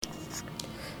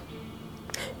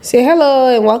Say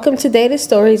hello and welcome to Data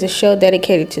Stories, a show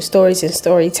dedicated to stories and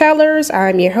storytellers.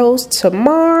 I'm your host,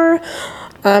 Tamar.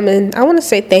 And I want to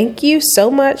say thank you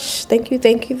so much. Thank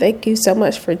you so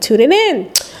much for tuning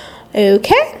in.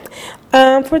 Okay.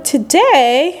 For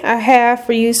today, I have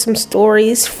for you some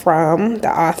stories from the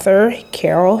author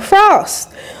Carol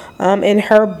Frost in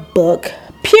her book,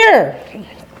 Pure.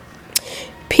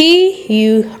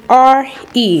 P-U-R-E.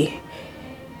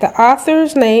 The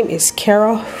author's name is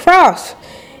Carol Frost.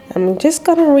 I'm just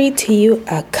going to read to you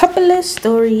a couple of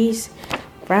stories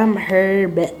from her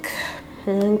book.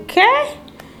 Okay?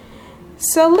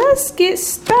 So let's get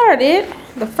started.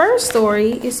 The first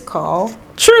story is called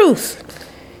Truth.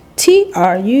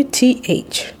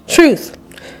 T-R-U-T-H. Truth.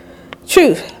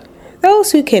 Truth.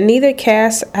 Those who can neither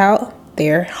cast out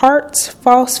their heart's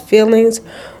false feelings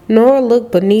nor look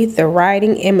beneath the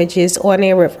writing images on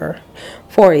a river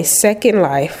for a second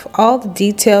life. All the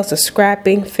details of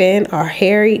scrapping fin are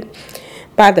harried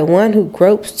by the one who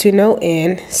gropes to no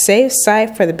end, save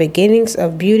sight for the beginnings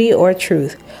of beauty or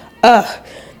truth. The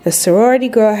sorority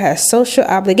girl has social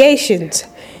obligations.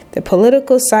 The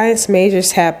political science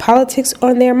majors have politics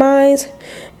on their minds.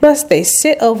 Must they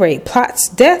sit over a plot's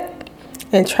death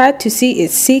and try to see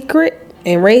its secret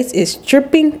and raise its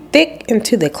dripping thick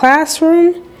into the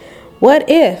classroom? What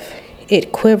if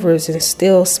it quivers and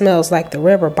still smells like the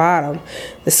river bottom,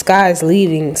 the sky's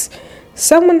leavings?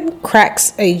 Someone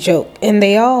cracks a joke, and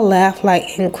they all laugh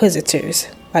like inquisitors,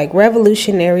 like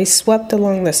revolutionaries swept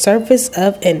along the surface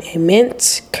of an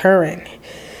immense current.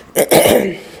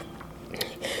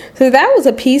 So that was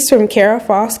a piece from Carol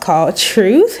Frost called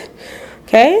Truth.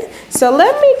 Okay, so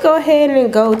let me go ahead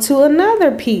and go to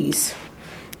another piece.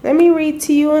 Let me read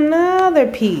to you another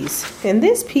piece. And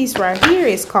this piece right here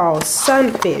is called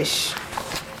Sunfish.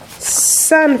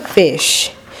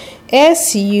 Sunfish.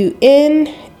 S-U-N-F-I-S-H.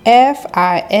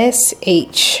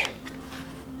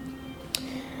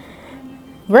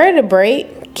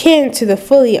 Vertebrate, kin to the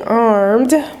fully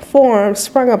armed form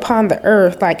sprung upon the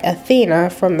earth like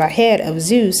Athena from the head of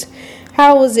Zeus.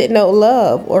 How was it no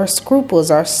love or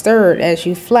scruples are stirred as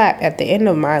you flap at the end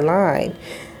of my line?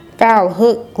 Foul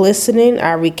hook glistening,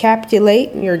 I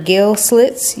recapitulate your gill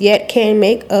slits, yet can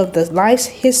make of the life's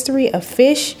history of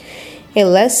fish a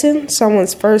lesson,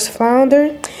 someone's first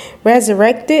flounder,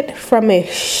 resurrected from a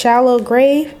shallow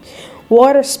grave,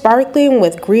 water sparkling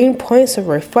with green points of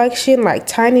reflection like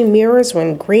tiny mirrors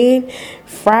when green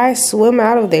fries swim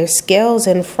out of their scales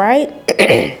in fright.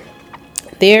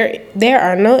 There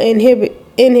are no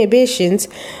inhibitions,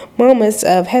 moments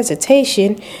of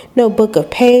hesitation, no book of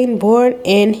pain born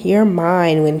in your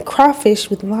mind when crawfish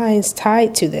with lines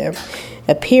tied to them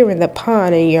appear in the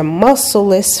pond and your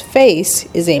muscleless face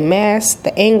is a mask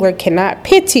the angler cannot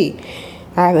pity.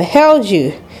 I have held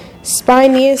you,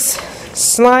 spinous,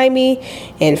 slimy,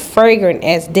 and fragrant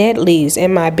as dead leaves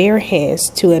in my bare hands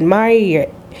to admire your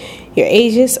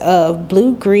ages of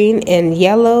blue, green, and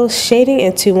yellow shading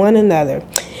into one another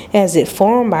as it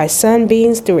formed by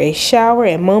sunbeams through a shower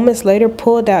and moments later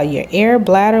pulled out your air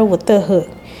bladder with the hook.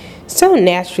 So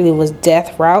naturally was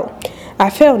death wrought. I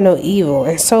felt no evil,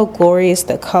 and so glorious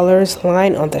the colors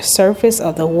lying on the surface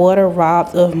of the water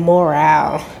robbed of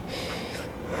morale.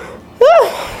 Woo,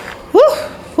 woo,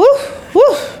 woo,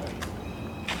 woo.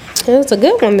 It's a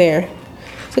good one there.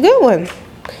 It's a good one.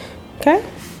 Okay.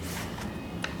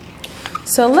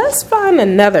 So let's find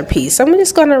another piece. I'm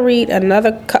just going to read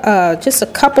just a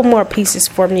couple more pieces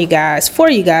for you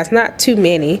guys, not too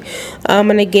many.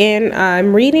 And again,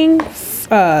 I'm reading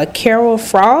Carol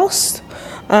Frost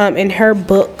in her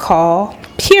book called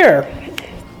Pure.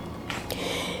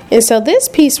 And so this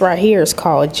piece right here is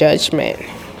called Judgment.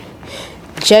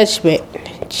 Judgment.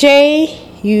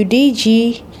 J-U-D-G-M-E-N-T.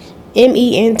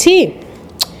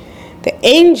 The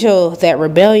angel that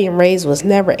rebellion raised was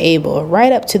never able,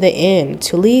 right up to the end,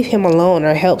 to leave him alone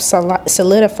or help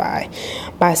solidify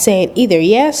by saying either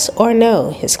yes or no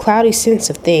his cloudy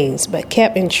sense of things, but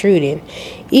kept intruding,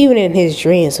 even in his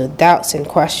dreams with doubts and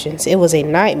questions. It was a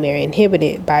nightmare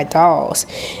inhabited by dolls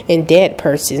and dead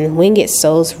persons, winged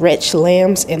souls, wretched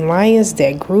lambs, and lions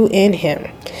that grew in him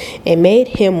and made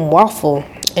him waffle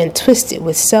and twisted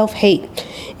with self-hate.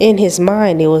 In his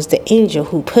mind, it was the angel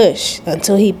who pushed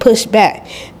until he pushed back.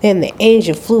 Then the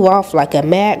angel flew off like a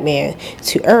madman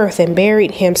to earth and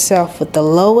buried himself with the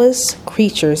lowest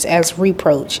creatures as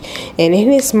reproach. And in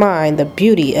his mind, the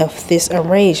beauty of this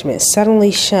arrangement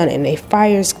suddenly shone in a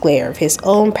fire's glare of his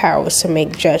own powers to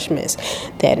make judgments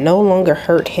that no longer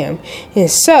hurt him.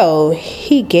 And so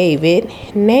he gave it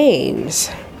names.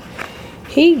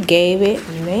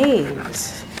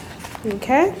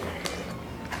 Okay?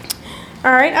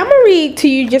 All right, I'm gonna read to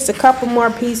you just a couple more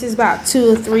pieces, about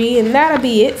 2 or 3, and that'll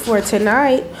be it for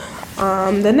tonight.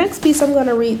 The next piece I'm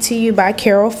gonna read to you by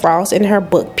Carol Frost in her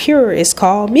book Pure is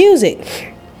called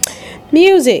Music.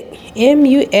 Music,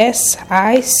 Music.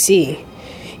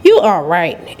 You are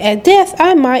right. At death,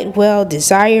 I might well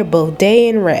desire both day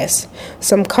and rest.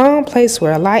 Some calm place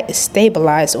where light is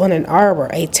stabilized on an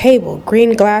arbor, a table,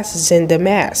 green glasses and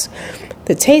damask.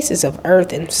 The tastes of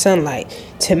earth and sunlight.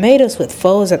 Tomatoes with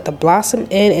folds at the blossom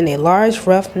end and a large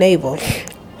rough navel,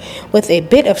 with a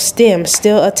bit of stem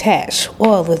still attached,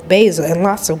 oiled with basil and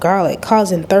lots of garlic,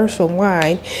 causing thirst for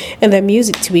wine, and the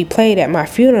music to be played at my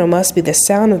funeral must be the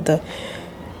sound of the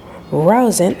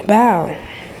rousing bow.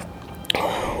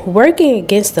 Working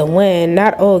against the wind,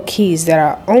 not old keys that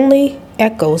are only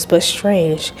echoes but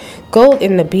strange. Gold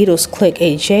in the beetles click,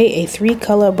 a jay, a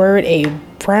three-color bird, a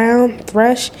brown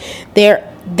thrush.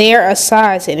 Their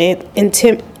asides and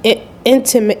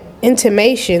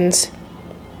intimations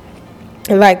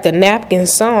like the napkin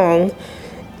songs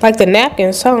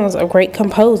of great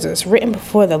composers, written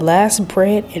before the last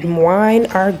bread and wine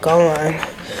are gone.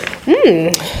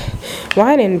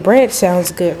 Wine and bread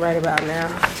sounds good right about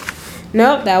now.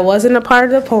 Nope, that wasn't a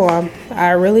part of the poem.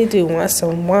 I really do want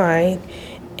some wine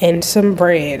and some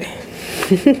bread.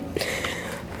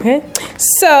 Okay,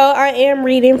 so I am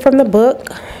reading from the book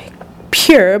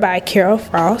Pure by Carol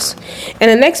Frost.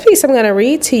 And the next piece I'm going to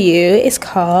read to you is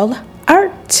called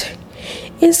Art.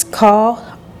 It's called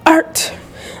Art.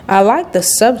 I like the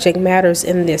subject matters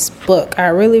in this book. I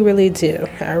really, really do.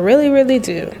 I really, really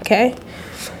do. Okay.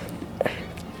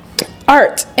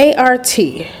 Art,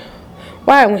 A-R-T.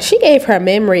 Why, when she gave her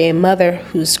memory a mother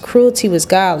whose cruelty was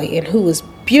godly and who was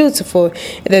beautiful,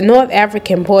 and the North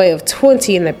African boy of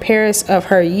 20 in the Paris of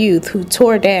her youth who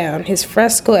tore down his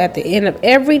fresco at the end of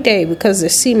every day because the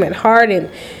cement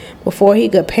hardened before he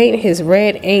could paint his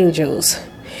red angels.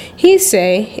 He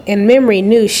say, and memory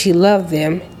knew she loved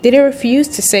them. Did it refuse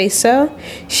to say so?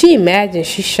 She imagined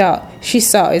she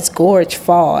saw its gorge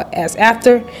fall, as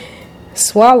after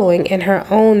swallowing in her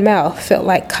own mouth felt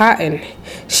like cotton.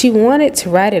 She wanted to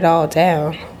write it all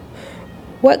down.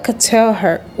 What could tell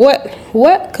her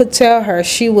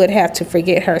she would have to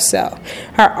forget herself,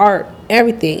 her art,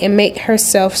 everything, and make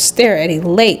herself stare at a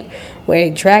lake where a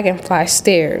dragonfly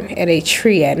stared at a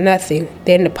tree at nothing,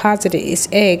 then deposited its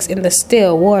eggs in the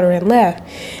still water and left,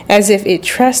 as if it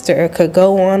trusted or could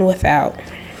go on without.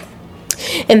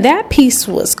 And that piece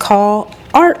was called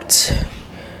Art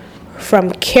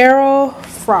from Carol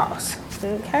Frost.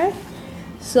 Okay?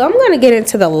 So I'm going to get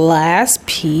into the last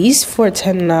piece for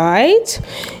tonight.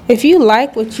 If you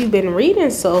like what you've been reading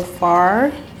so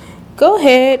far, go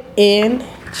ahead and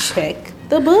check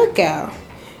the book out.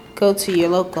 Go to your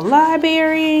local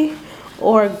library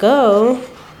or go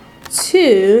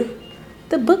to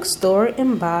the bookstore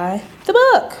and buy the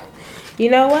book.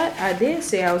 You know what? I did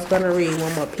say I was going to read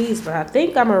one more piece, but I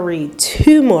think I'm going to read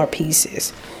 2 more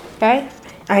pieces. Okay?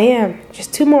 I am.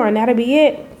 Just 2 more and that'll be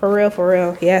it. For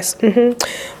real. Yes.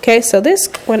 Okay, so this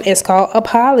one is called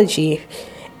Apology.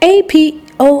 Apology.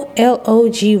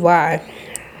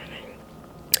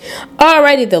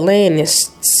 Already the land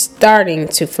is starting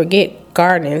to forget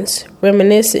gardens.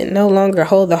 Reminiscent no longer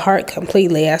hold the heart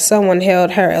completely, as someone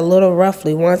held her a little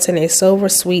roughly once in a sober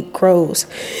sweet crows.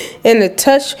 In the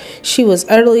touch she was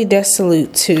utterly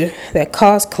desolate to, that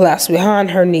caused collapse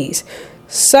behind her knees.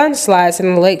 Sun slides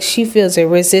in the lake, she feels a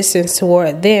resistance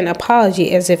toward, then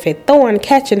apology, as if a thorn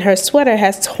catching her sweater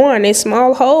has torn a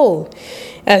small hole,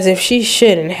 as if she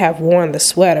shouldn't have worn the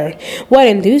sweater. What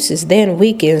induces then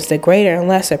weakens the greater and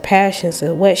lesser passions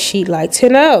of what she'd like to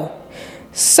know.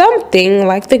 Something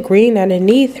like the green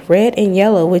underneath, red and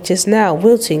yellow, which is now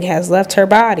wilting, has left her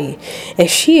body, and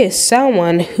she is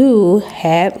someone who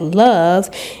had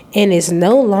loved and is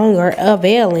no longer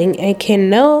availing, and can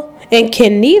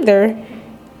neither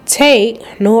take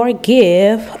nor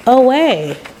give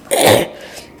away.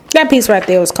 That piece right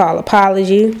there was called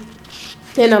Apology.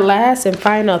 And the last and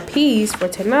final piece for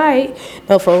tonight,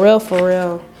 no, for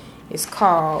real, is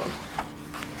called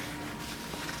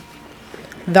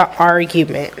The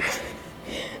Argument.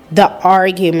 The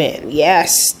Argument.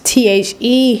 Yes.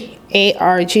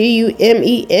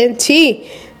 TheArgument.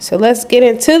 So let's get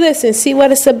into this and see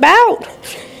what it's about.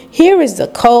 Here is the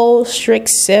cold, strict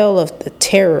cell of the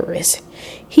terrorist.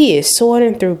 He is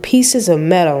sorting through pieces of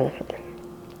metal.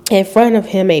 In front of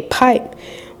him, a pipe,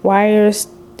 wires,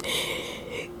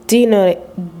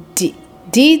 detonator,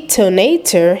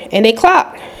 and a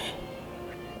clock.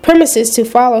 premises to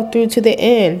follow through to the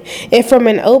end. If from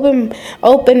an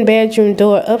open bedroom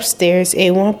door upstairs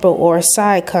a whimper or a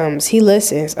sigh comes, he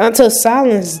listens until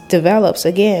silence develops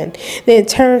again, then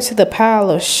turns to the pile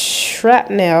of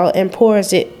shrapnel and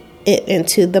pours it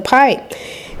into the pipe.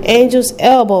 Angels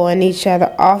elbowing each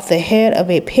other off the head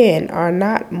of a pin are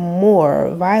not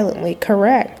more violently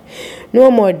correct,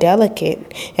 nor more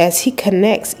delicate, as he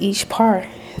connects each part,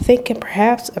 thinking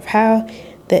perhaps of how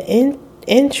the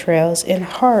entrails and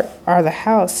heart are the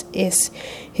house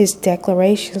his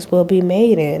declarations will be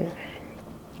made in.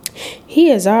 He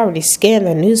has already scanned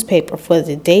the newspaper for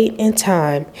the date and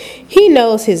time. He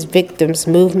knows his victim's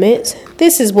movements.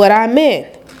 This is what I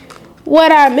meant.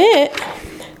 What I meant?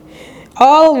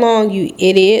 All along, you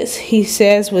idiots, he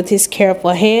says with his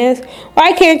careful hands.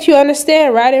 Why can't you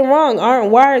understand right and wrong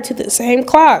aren't wired to the same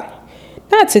clock?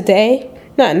 Not today.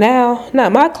 Not now.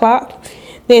 Not my clock.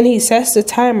 Then he sets the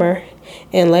timer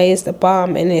and lays the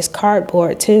bomb in his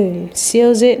cardboard tune,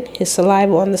 seals it, his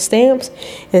saliva on the stamps,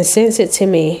 and sends it to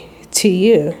me, to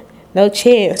you. No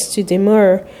chance to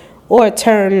demur or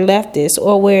turn leftist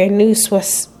or wear a new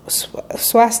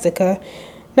swastika.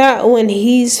 Not when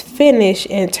he's finished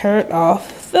and turned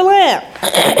off the lamp.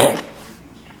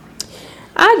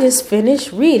 I just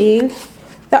finished reading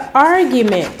The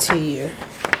Argument to you.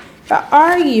 The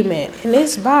Argument, and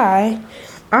it's by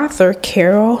author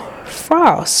Carol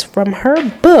Frost from her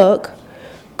book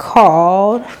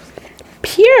called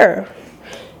Pure.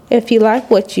 If you like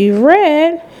what you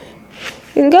read,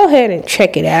 then go ahead and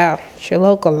check it out at your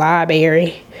local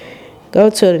library. Go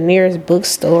to the nearest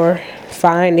bookstore,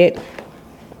 find it,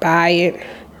 buy it.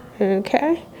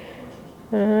 Okay?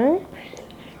 Alright.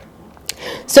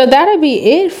 So that'll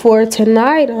be it for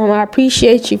tonight. I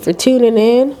appreciate you for tuning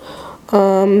in.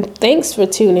 Thanks for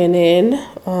tuning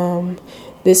in.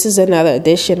 This is another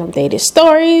edition of Dated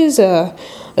Stories, a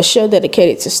show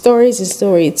dedicated to stories and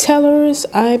storytellers.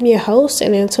 I'm your host,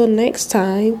 and until next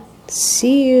time,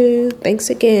 see you.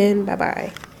 Thanks again.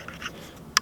 Bye-bye.